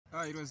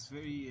It was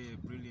very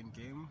brilliant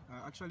game.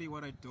 Actually,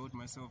 what I told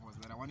myself was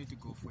that I wanted to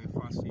go for a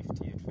fast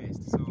 50 at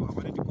first. So I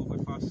wanted to go for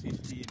a fast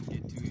 50 and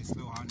get to a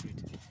slow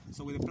 100.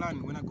 So with the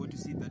plan, when I go to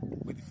see that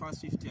with the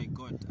fast 50 I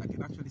got, I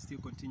can actually still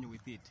continue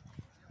with it,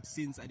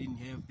 since I didn't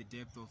have the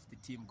depth of the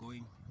team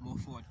going more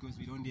forward, because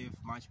we don't have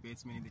much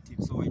batsmen in the team.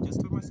 So I just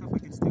told myself I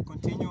can still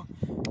continue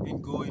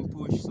and go and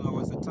push. So I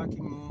was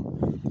attacking more,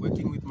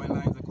 working with my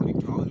lines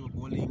according to how they were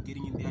bowling,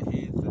 getting in their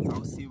heads. That's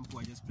how simple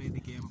I just played the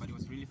game, but it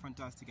was really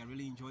fantastic. I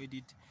really enjoyed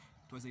it.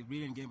 It was a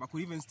brilliant game. I could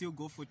even still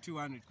go for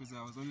 200 because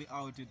I was only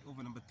out at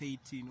over number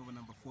 13, over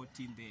number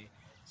 14 there.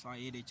 So I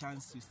had a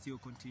chance to still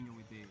continue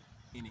with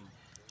the inning.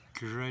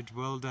 Great,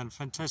 well done,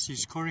 fantastic.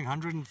 Scoring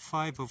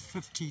 105 of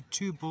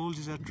 52 balls,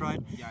 is that right?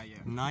 Yeah.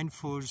 9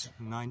 fours,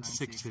 9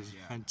 sixes,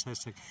 yeah.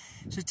 Fantastic.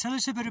 So tell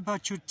us a bit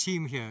about your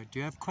team here. Do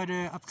you have quite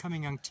an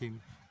upcoming young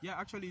team? Yeah,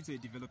 actually it's a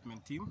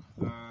development team.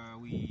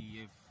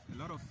 We have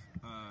a lot of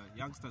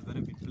youngsters that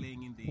have been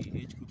playing in the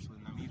age groups for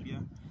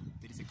Namibia.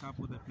 There is a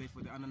couple that play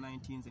for the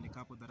under-19s and a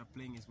couple that are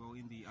playing as well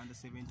in the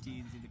under-17s,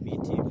 in the B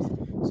teams.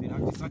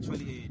 So it's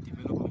actually a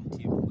development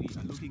team. We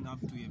are looking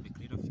up to have a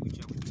greater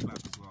future with the club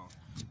as well.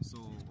 So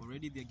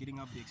already they're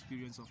getting up the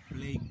experience of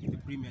playing in the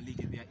Premier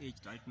League at their age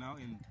right now,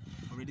 and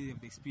already they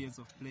have the experience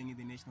of playing in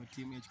the national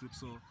team age group.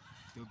 So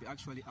they'll be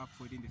actually up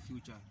for it in the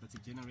future. That's a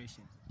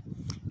generation.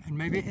 And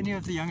maybe any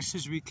of the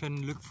youngsters we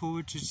can look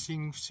forward to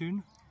seeing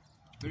soon?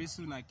 Very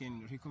soon I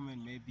can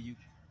recommend maybe you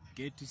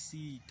get to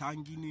see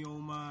Tangi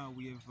Nyoma.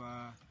 We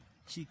have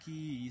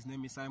Chiki, his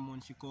name is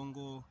Simon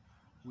Chikongo.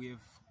 We have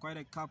quite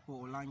a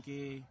couple,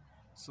 Olanke.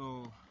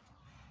 So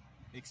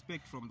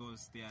expect from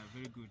those, they are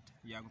very good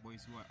young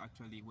boys who are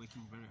actually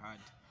working very hard,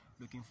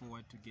 looking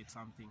forward to get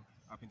something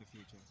up in the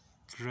future.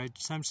 Great.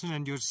 Samson,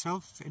 and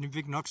yourself, any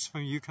big knocks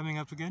from you coming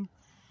up again?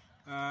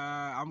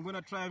 I'm going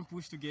to try and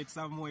push to get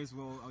some more as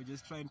well. I'll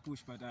just try and push,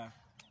 but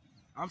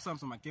I'm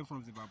Samson. I came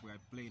from Zimbabwe.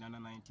 I played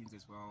under-19s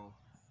as well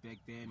back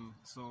then.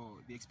 So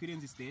the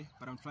experience is there,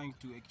 but I'm trying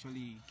to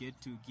actually get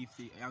to give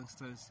the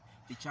youngsters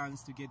the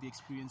chance to get the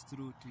experience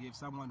through, to have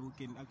someone who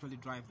can actually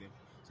drive them.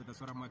 So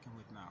that's what I'm working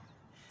with now.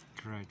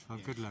 Great. Well,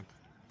 yes. Good luck.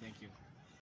 Thank you.